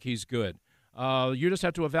looks like he's good. You just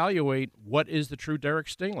have to evaluate what is the true Derek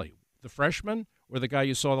Stingley, the freshman or the guy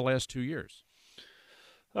you saw the last 2 years.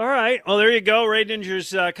 All right. Well, there you go. Ray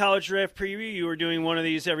Dinger's college draft preview. You were doing one of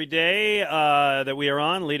these every day that we are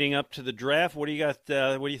on leading up to the draft. What do you got?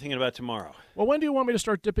 What are you thinking about tomorrow? Well, when do you want me to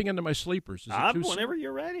start dipping into my sleepers? Is it too whenever soon?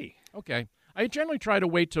 you're ready. Okay. I generally try to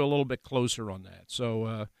wait till a little bit closer on that.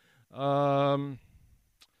 So,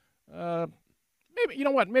 maybe, you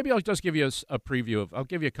know what? Maybe I'll just give you a preview of. I'll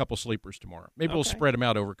give you a couple sleepers tomorrow. Maybe we'll spread them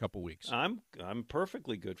out over a couple weeks. I'm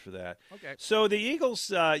perfectly good for that. Okay. So the Eagles,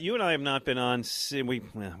 you and I have not been on. We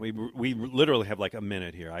literally have like a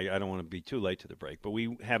minute here. I don't want to be too late to the break, but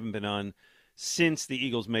we haven't been on since the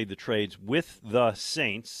Eagles made the trades with the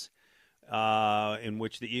Saints, in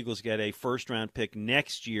which the Eagles get a first-round pick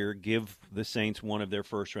next year, give the Saints one of their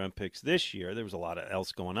first-round picks this year. There was a lot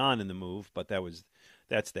else going on in the move, but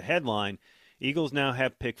that's the headline. Eagles now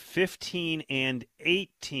have pick 15 and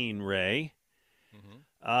 18, Ray.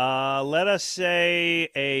 Mm-hmm. Let us say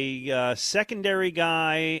a secondary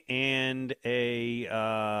guy and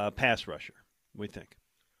a pass rusher. What do you think?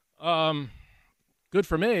 Good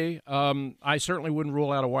for me. I certainly wouldn't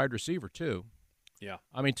rule out a wide receiver, too. Yeah.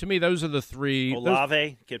 I mean, to me, those are the three.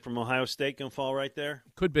 Olave, kid from Ohio State, going to fall right there?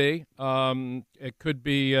 Could be. It could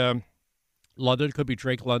be London. It could be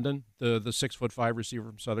Drake London, the 6'5" receiver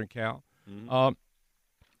from Southern Cal. Mm-hmm.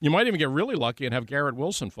 You might even get really lucky and have Garrett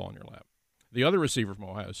Wilson fall in your lap, the other receiver from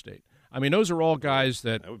Ohio State. I mean, those are all guys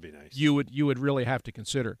that would be nice. You would really have to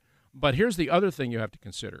consider. But here's the other thing you have to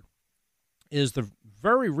consider is the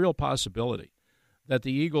very real possibility that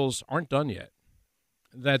the Eagles aren't done yet.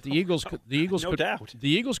 That the Eagles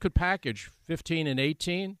could package 15 and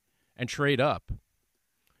 18 and trade up.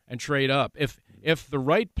 If the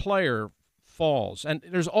right player falls, and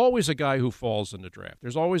there's always a guy who falls in the draft.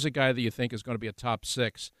 There's always a guy that you think is going to be a top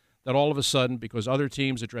 6 that all of a sudden, because other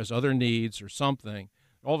teams address other needs or something,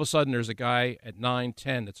 all of a sudden there's a guy at 9,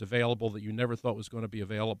 10 that's available that you never thought was going to be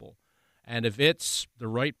available. And if it's the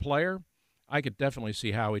right player, I could definitely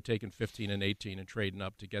see Howie taking 15 and 18 and trading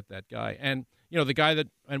up to get that guy. And, you know, the guy that,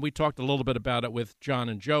 and we talked a little bit about it with John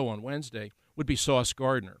and Joe on Wednesday, would be Sauce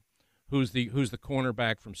Gardner, who's the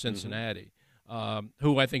cornerback from Cincinnati.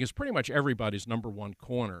 Who I think is pretty much everybody's number one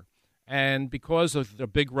corner. And because of the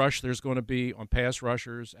big rush there's going to be on pass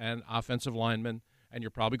rushers and offensive linemen, and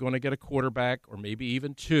you're probably going to get a quarterback or maybe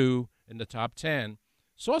even 2 in the top 10,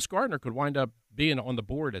 Sauce Gardner could wind up being on the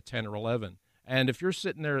board at 10 or 11. And if you're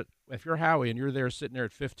sitting there, if you're Howie and you're there sitting there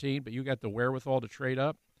at 15, but you got the wherewithal to trade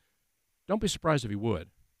up, don't be surprised if he would.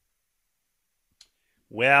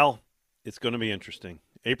 Well, it's going to be interesting.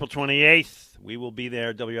 April 28th, we will be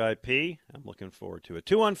there, WIP. I'm looking forward to it.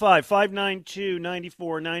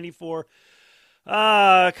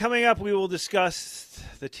 215-592-9494. Coming up, we will discuss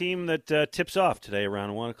the team that tips off today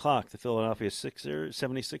around 1 o'clock, the Philadelphia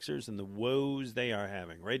 76ers, and the woes they are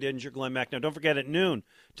having. Ray Didinger, Glenn Macnow. Don't forget at noon,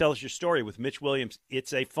 tell us your story with Mitch Williams.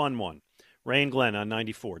 It's a fun one. Ray and Glenn on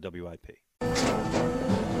 94 WIP.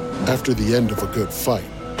 After the end of a good fight,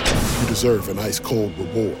 you deserve an ice-cold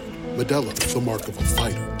reward. Modelo is the mark of a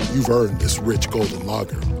fighter. You've earned this rich golden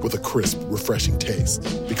lager with a crisp, refreshing taste.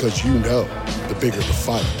 Because you know, the bigger the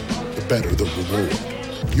fight, the better the reward.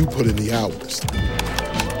 You put in the hours,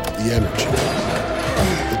 the energy,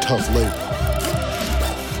 the tough labor.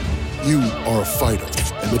 You are a fighter,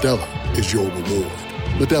 and Modelo is your reward.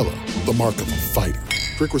 Modelo, the mark of a fighter.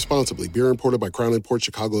 Drink responsibly. Beer imported by Crown Imports,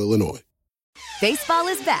 Chicago, Illinois. Baseball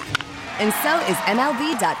is back, and so is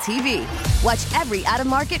MLB.tv. Watch every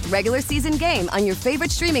out-of-market regular season game on your favorite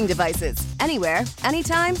streaming devices, anywhere,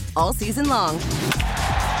 anytime, all season long.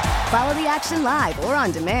 Follow the action live or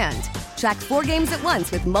on demand. Track 4 games at once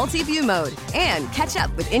with multi-view mode and catch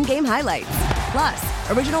up with in-game highlights. Plus,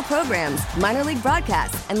 original programs, minor league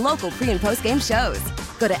broadcasts, and local pre- and post-game shows.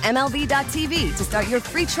 Go to MLB.tv to start your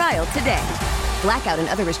free trial today. Blackout and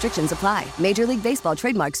other restrictions apply. Major League Baseball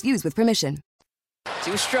trademarks used with permission.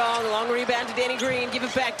 Too strong, long rebound to Danny Green. Give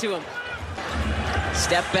it back to him.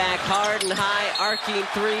 Step back, hard and high, arcing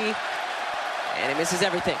three, and he misses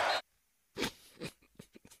everything.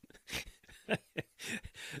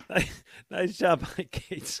 Nice job by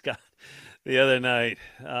Kate Scott the other night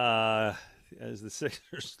as the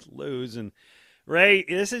Sixers lose. And Ray,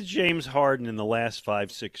 this is James Harden in the last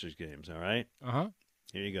 5 Sixers games, all right? Uh-huh.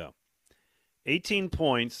 Here you go. 18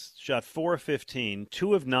 points, shot 4 of 15,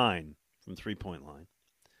 2 of 9 from three-point line.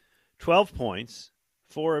 12 points,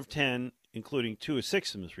 4 of 10, including 2 of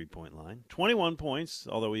 6 from the three-point line. 21 points,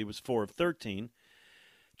 although he was 4 of 13.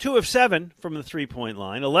 2 of 7 from the three-point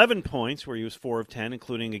line. 11 points, where he was 4 of 10,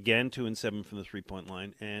 including, again, 2 and 7 from the three-point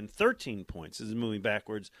line. And 13 points. This is moving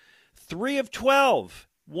backwards. 3 of 12.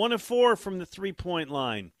 1 of 4 from the three-point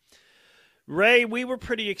line. Ray, we were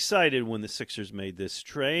pretty excited when the Sixers made this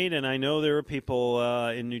trade, and I know there were people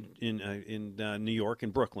in New York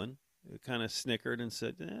and Brooklyn who kind of snickered and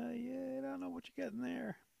said, yeah, I don't know what you're getting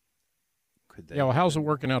there. Could they? Yeah, well, how's it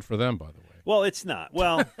working out for them, by the way? Well, it's not.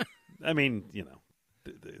 Well, I mean, you know,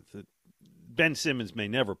 the Ben Simmons may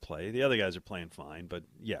never play. The other guys are playing fine, but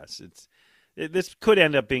yes, this could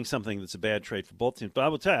end up being something that's a bad trade for both teams. But I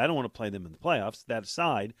will tell you, I don't want to play them in the playoffs. That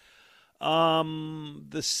aside,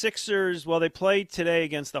 the Sixers, well, they play today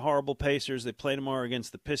against the horrible Pacers. They play tomorrow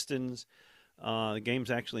against the Pistons. The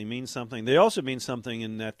games actually mean something. They also mean something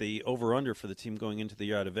in that the over-under for the team going into the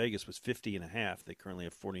year out of Vegas was 50.5. They currently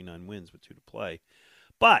have 49 wins with 2 to play.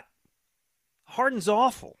 But Harden's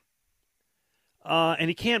awful. And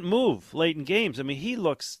he can't move late in games. I mean, he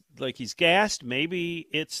looks like he's gassed. Maybe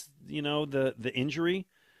it's, you know, the injury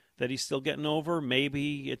that he's still getting over.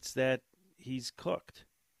 Maybe it's that he's cooked.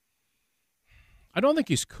 I don't think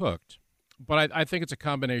he's cooked, but I think it's a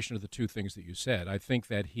combination of the two things that you said. I think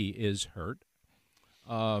that he is hurt.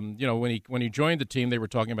 You know, when he joined the team, they were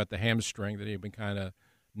talking about the hamstring that he had been kind of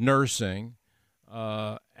nursing,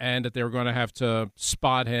 and that they were going to have to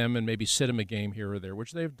spot him and maybe sit him a game here or there,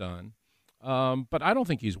 which they've done. But I don't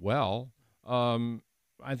think he's well.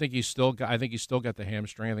 I think he's still got the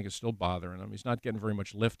hamstring. I think it's still bothering him. He's not getting very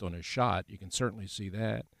much lift on his shot. You can certainly see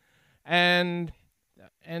that. And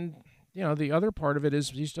you know, the other part of it is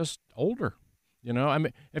he's just older. You know, I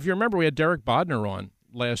mean, if you remember, we had Derek Bodner on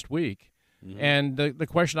last week, and the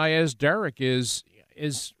question I asked Derek is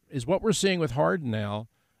what we're seeing with Harden now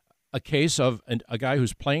a case of a guy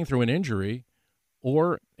who's playing through an injury,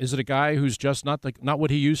 or is it a guy who's just not what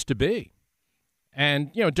he used to be?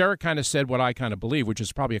 And, you know, Derek kind of said what I kind of believe, which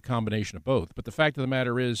is probably a combination of both. But the fact of the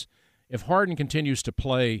matter is, if Harden continues to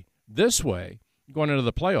play this way going into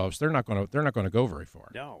the playoffs, they're not going to go very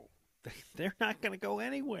far. No, they're not going to go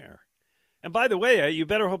anywhere. And by the way, you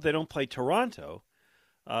better hope they don't play Toronto,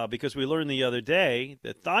 because we learned the other day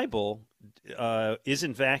that Thibault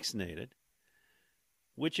isn't vaccinated,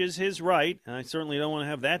 which is his right. And I certainly don't want to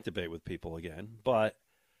have that debate with people again. But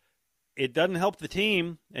it doesn't help the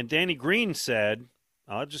team. And Danny Green said,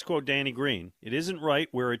 I'll just quote Danny Green, "It isn't right.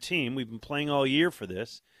 We're a team. We've been playing all year for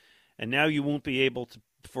this. And now you won't be able to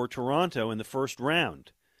for Toronto in the first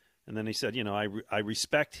round." And then he said, you know, I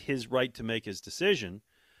respect his right to make his decision.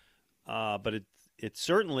 But it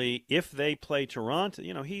certainly, if they play Toronto,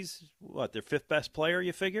 you know, he's, what, their 5th best player,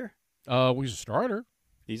 you figure? He's a starter.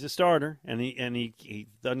 He's a starter, and he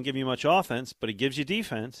doesn't give you much offense, but he gives you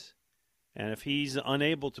defense. And if he's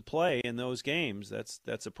unable to play in those games,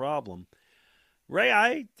 that's a problem. Ray,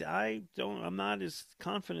 I'm not as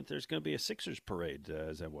confident there's going to be a Sixers parade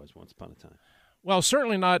as I was once upon a time. Well,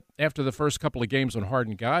 certainly not after the first couple of games when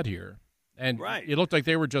Harden got here. And right. It looked like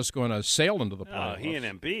they were just going to sail into the playoffs. Oh, he and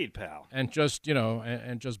Embiid, pal. And just, you know,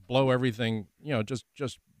 and just blow everything, you know, just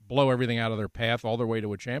blow everything out of their path all their way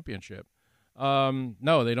to a championship.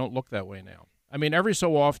 No, they don't look that way now. I mean, every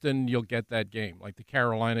so often you'll get that game, like the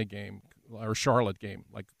Carolina game or Charlotte game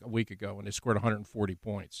like a week ago when they scored 140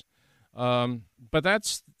 points. But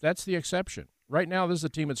that's the exception. Right now, this is a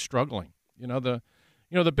team that's struggling.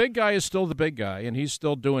 The big guy is still the big guy, and he's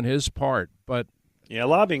still doing his part. But yeah,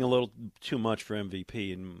 lobbying a little too much for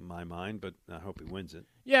MVP in my mind, but I hope he wins it.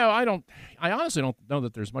 Yeah, I honestly don't know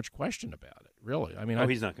that there's much question about it, really. I mean,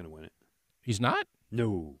 he's not going to win it. He's not?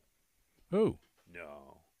 No. Who?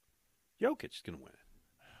 No. Jokic is going to win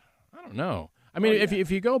it. I don't know. I mean,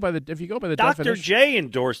 if you go by the Dr. definition, J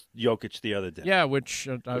endorsed Jokic the other day. Yeah, which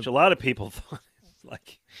a lot of people thought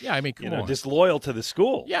like, yeah, I mean, come on, disloyal to the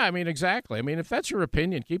school. Yeah, I mean, exactly. I mean, if that's your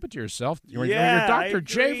opinion, keep it to yourself. You're Dr.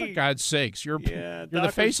 J, for God's sakes. You're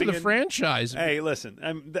the face of the franchise. Hey, listen,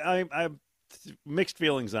 I'm mixed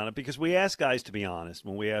feelings on it because we ask guys to be honest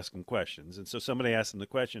when we ask them questions. And so somebody asked him the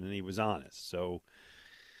question, and he was honest. So,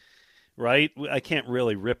 right, I can't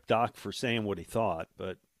really rip Doc for saying what he thought,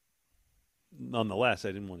 but nonetheless, I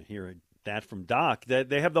didn't want to hear that from Doc.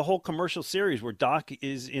 They have the whole commercial series where Doc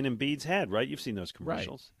is in Embiid's head, right? You've seen those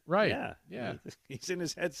commercials. Right. Yeah. He's in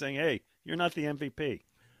his head saying, hey, you're not the MVP.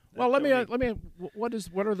 Well, let me.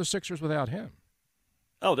 What are the Sixers without him?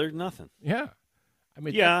 Oh, there's nothing. Yeah. I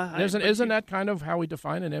mean, yeah, isn't that kind of how we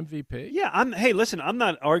define an MVP? Yeah. Hey, listen, I'm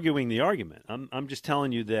not arguing the argument. I'm just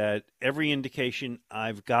telling you that every indication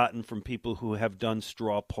I've gotten from people who have done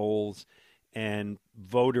straw polls and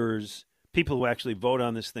voters, people who actually vote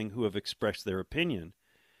on this thing, who have expressed their opinion,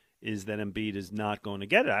 is that Embiid is not going to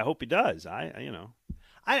get it. I hope he does.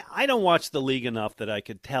 I don't watch the league enough that I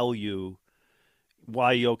could tell you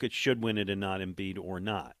why Jokic should win it and not Embiid or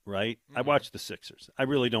not, right? Mm-hmm. I watch the Sixers. I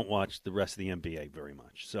really don't watch the rest of the NBA very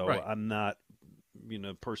much. So right. I'm not,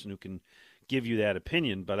 a person who can give you that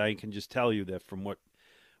opinion, but I can just tell you that from what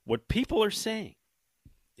people are saying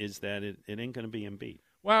is that it ain't going to be Embiid.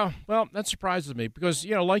 Wow. Well, that surprises me because,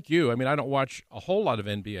 like you, I mean, I don't watch a whole lot of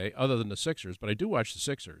NBA other than the Sixers, but I do watch the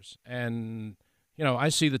Sixers. And, I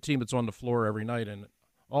see the team that's on the floor every night, and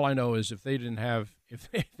all I know is if they didn't have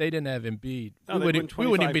Embiid, we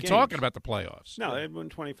wouldn't even be talking about the playoffs. No, they'd win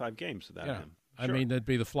 25 games without him. Sure. I mean, they'd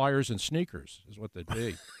be the Flyers and sneakers is what they'd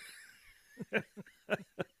be.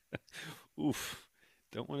 Oof.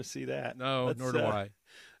 Don't want to see that. No, nor do I.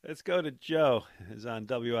 Let's go to Joe, who's on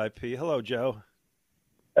WIP. Hello, Joe.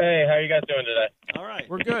 Hey, how are you guys doing today? All right.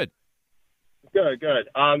 We're good. Good.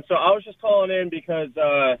 So I was just calling in because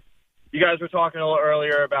you guys were talking a little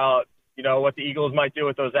earlier about what the Eagles might do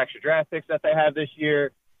with those extra draft picks that they have this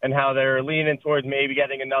year and how they're leaning towards maybe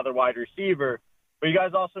getting another wide receiver. But you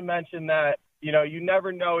guys also mentioned that, you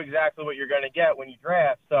never know exactly what you're going to get when you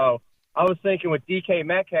draft. So I was thinking with DK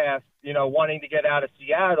Metcalf, wanting to get out of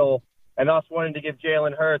Seattle and us wanting to give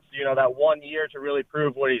Jalen Hurts, that 1 year to really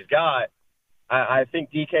prove what he's got, I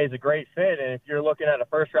think DK is a great fit. And if you're looking at a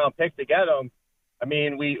first-round pick to get him, I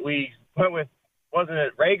mean, we went with, wasn't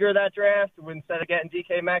it Rager that draft instead of getting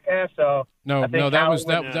DK Metcalf? So no, that was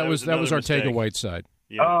Ortega-Whiteside.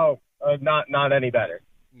 Yeah. Oh, not any better.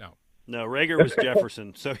 No, Rager was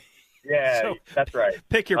Jefferson. So yeah, that's right.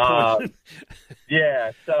 Pick your poison.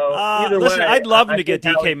 Yeah. So either listen, way, I'd love him to get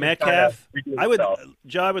DK Metcalf. I would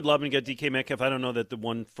love him to get DK Metcalf. I don't know that the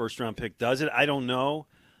one first-round pick does it. I don't know.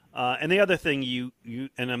 And the other thing, you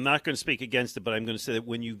and I'm not going to speak against it, but I'm going to say that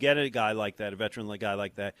when you get a guy like that, a veteran guy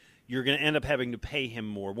like that, you're going to end up having to pay him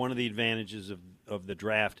more. One of the advantages of the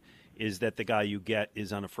draft is that the guy you get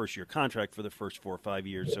is on a first-year contract for the first 4 or 5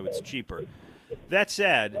 years, so it's cheaper. That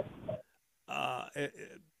said,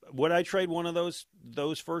 would I trade one of those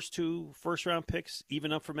first 2 first-round picks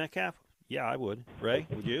even up for Metcalf? Yeah, I would. Ray,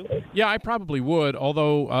 would you? Yeah, I probably would,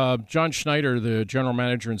 although John Schneider, the general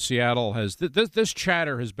manager in Seattle, has this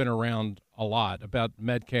chatter has been around a lot about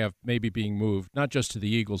Metcalf maybe being moved, not just to the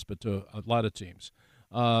Eagles, but to a lot of teams.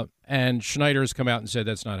 And Schneider has come out and said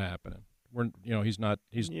that's not happening. We're not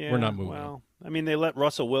moving. Well, I mean, they let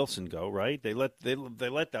Russell Wilson go, right? They let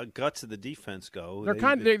the guts of the defense go. They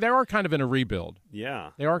are kind of in a rebuild.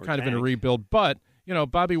 Yeah, they are kind of in a rebuild, but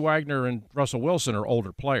Bobby Wagner and Russell Wilson are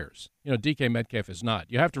older players. DK Metcalf is not.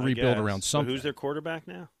 You have to rebuild around something. So who's their quarterback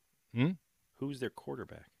now? Who's their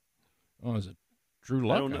quarterback? Oh, is it Drew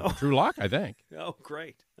Lock? I don't know. Drew Lock, I think. Oh,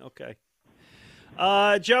 great. Okay.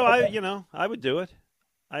 Joe, I would do it.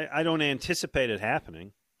 I don't anticipate it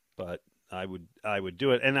happening, but I would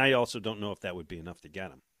do it. And I also don't know if that would be enough to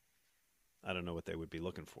get him. I don't know what they would be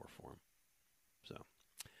looking for him. So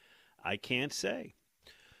I can't say.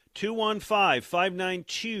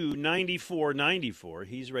 215-592-9494.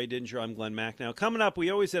 He's Ray Didinger. I'm Glenn Macnow. Coming up, we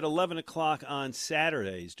always at 11 o'clock on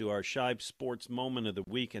Saturdays do our Shibe Sports Moment of the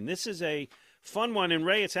Week. And this is a fun one. And,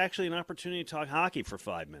 Ray, it's actually an opportunity to talk hockey for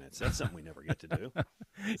 5 minutes. That's something we never get to do.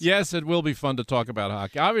 Yes, it will be fun to talk about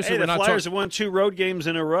hockey. Obviously, the Flyers have won 2 road games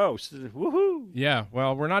in a row. Woohoo! Yeah,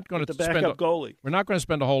 well, we're not going to spend goalie. We're not going to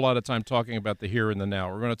spend a whole lot of time talking about the here and the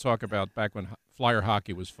now. We're going to talk about back when Flyer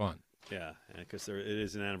hockey was fun. Yeah, because it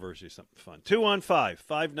is an anniversary of something fun.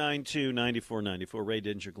 215-592-9494. Ray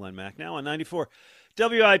Didinger, Glenn Macnow on 94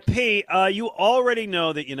 WIP. You already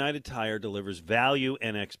know that United Tire delivers value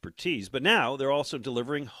and expertise, but now they're also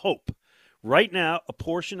delivering hope. Right now, a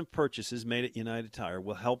portion of purchases made at United Tire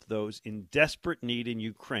will help those in desperate need in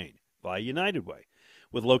Ukraine via United Way.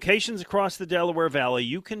 With locations across the Delaware Valley,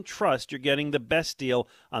 you can trust you're getting the best deal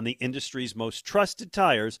on the industry's most trusted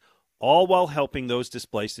tires, all while helping those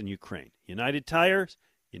displaced in Ukraine. United Tires,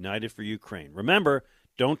 united for Ukraine. Remember,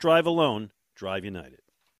 don't drive alone, drive United.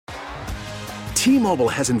 T-Mobile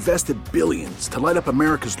has invested billions to light up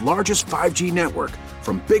America's largest 5G network,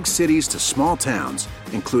 from big cities to small towns,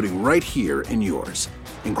 including right here in yours.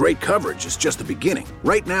 And great coverage is just the beginning.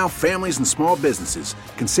 Right now, families and small businesses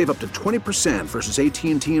can save up to 20% versus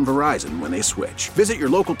AT&T and Verizon when they switch. Visit your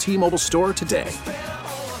local T-Mobile store today.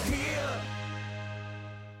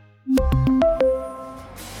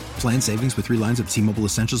 Plan savings with 3 lines of T-Mobile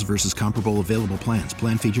Essentials versus comparable available plans.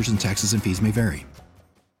 Plan features and taxes and fees may vary.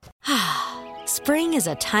 Spring is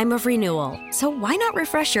a time of renewal, so why not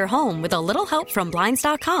refresh your home with a little help from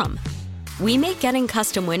Blinds.com? We make getting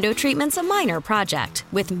custom window treatments a minor project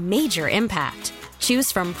with major impact.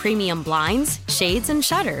 Choose from premium blinds, shades, and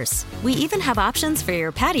shutters. We even have options for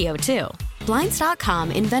your patio, too. Blinds.com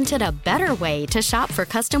invented a better way to shop for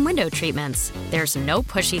custom window treatments. There's no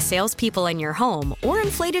pushy salespeople in your home or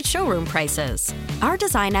inflated showroom prices. Our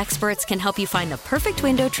design experts can help you find the perfect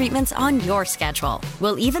window treatments on your schedule.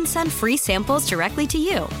 We'll even send free samples directly to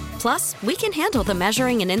you. Plus, we can handle the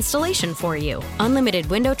measuring and installation for you. Unlimited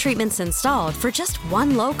window treatments installed for just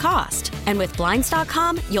one low cost. And with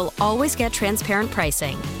Blinds.com, you'll always get transparent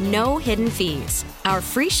pricing. No hidden fees. Our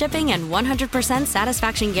free shipping and 100%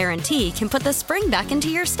 satisfaction guarantee can put the spring back into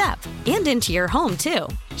your step and into your home, too.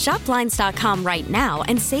 Shop Blinds.com right now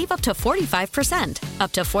and save up to 45%.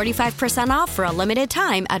 Up to 45% off for a limited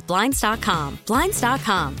time at Blinds.com.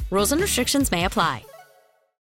 Blinds.com. Rules and restrictions may apply.